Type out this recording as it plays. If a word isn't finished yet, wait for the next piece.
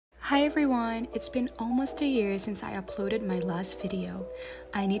Hi everyone, it's been almost a year since I uploaded my last video.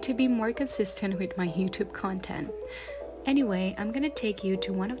 I need to be more consistent with my YouTube content. Anyway, I'm gonna take you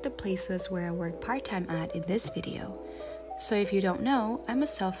to one of the places where I work part-time at in this video. So if you don't know, I'm a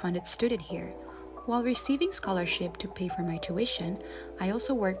self-funded student here. While receiving scholarship to pay for my tuition, I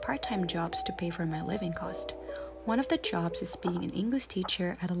also work part-time jobs to pay for my living cost. One of the jobs is being an English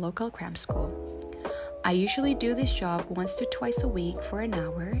teacher at a local cram school. I usually do this job once to twice a week for an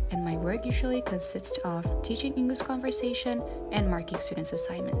hour, and my work usually consists of teaching English conversation and marking students'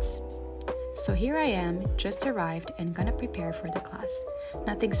 assignments. So here I am, just arrived and gonna prepare for the class.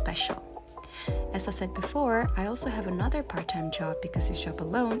 Nothing special. As I said before, I also have another part-time job because this job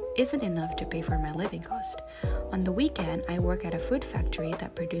alone isn't enough to pay for my living cost. On the weekend, I work at a food factory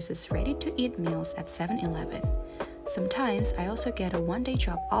that produces ready-to-eat meals at 7-Eleven. Sometimes I also get a one-day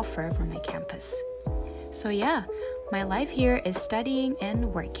job offer from my campus. So yeah, my life here is studying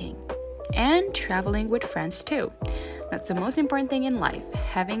and working. And traveling with friends too. That's the most important thing in life,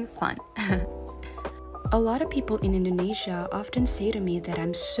 having fun. A lot of people in Indonesia often say to me that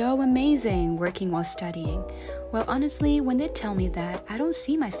I'm so amazing working while studying. Well, honestly, when they tell me that, I don't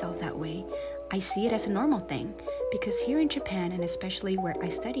see myself that way. I see it as a normal thing. Because here in Japan, and especially where I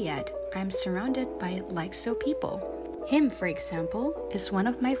study at, I'm surrounded by like-so people. Him, for example, is one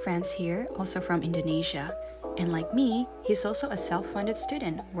of my friends here, also from Indonesia. And like me, he's also a self-funded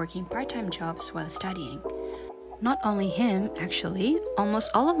student working part-time jobs while studying. Not only him, actually, almost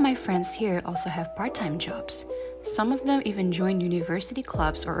all of my friends here also have part-time jobs. Some of them even join university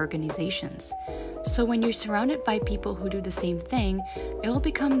clubs or organizations. So when you're surrounded by people who do the same thing, it will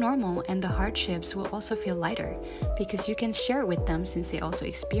become normal and the hardships will also feel lighter because you can share with them since they also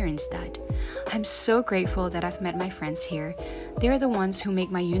experience that. I'm so grateful that I've met my friends here. They're the ones who make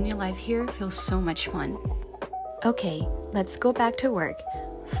my uni life here feel so much fun. Okay, let's go back to work.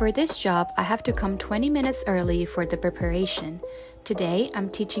 For this job, I have to come 20 minutes early for the preparation. Today, I'm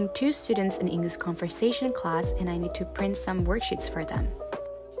teaching 2 students an English conversation class and I need to print some worksheets for them.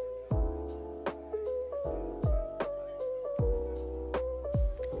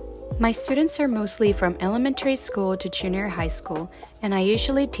 My students are mostly from elementary school to junior high school, and I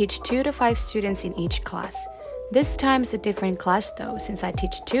usually teach 2 to 5 students in each class. This time is a different class though, since I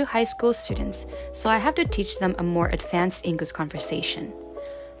teach 2 high school students, so I have to teach them a more advanced English conversation.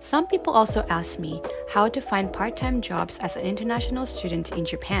 Some people also ask me how to find part-time jobs as an international student in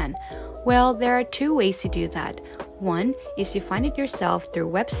Japan. Well, there are 2 ways to do that. One is you find it yourself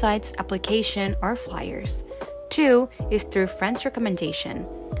through websites, application, or flyers. 2 is through friends' recommendation.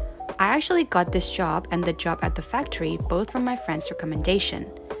 I actually got this job and the job at the factory both from my friend's recommendation.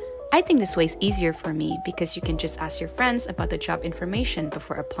 I think this way is easier for me because you can just ask your friends about the job information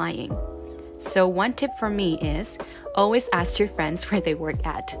before applying. So one tip for me is, always ask your friends where they work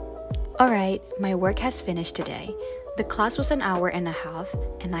at. Alright, my work has finished today. The class was an hour and a half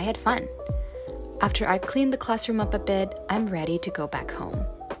and I had fun. After I've cleaned the classroom up a bit, I'm ready to go back home.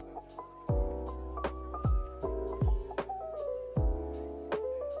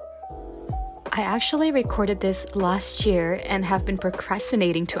 I actually recorded this last year and have been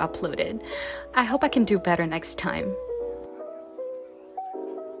procrastinating to upload it. I hope I can do better next time.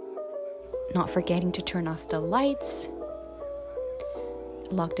 Not forgetting to turn off the lights,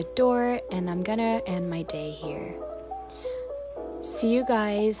 lock the door, and I'm gonna end my day here. See you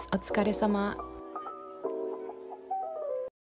guys. Otsukaresama.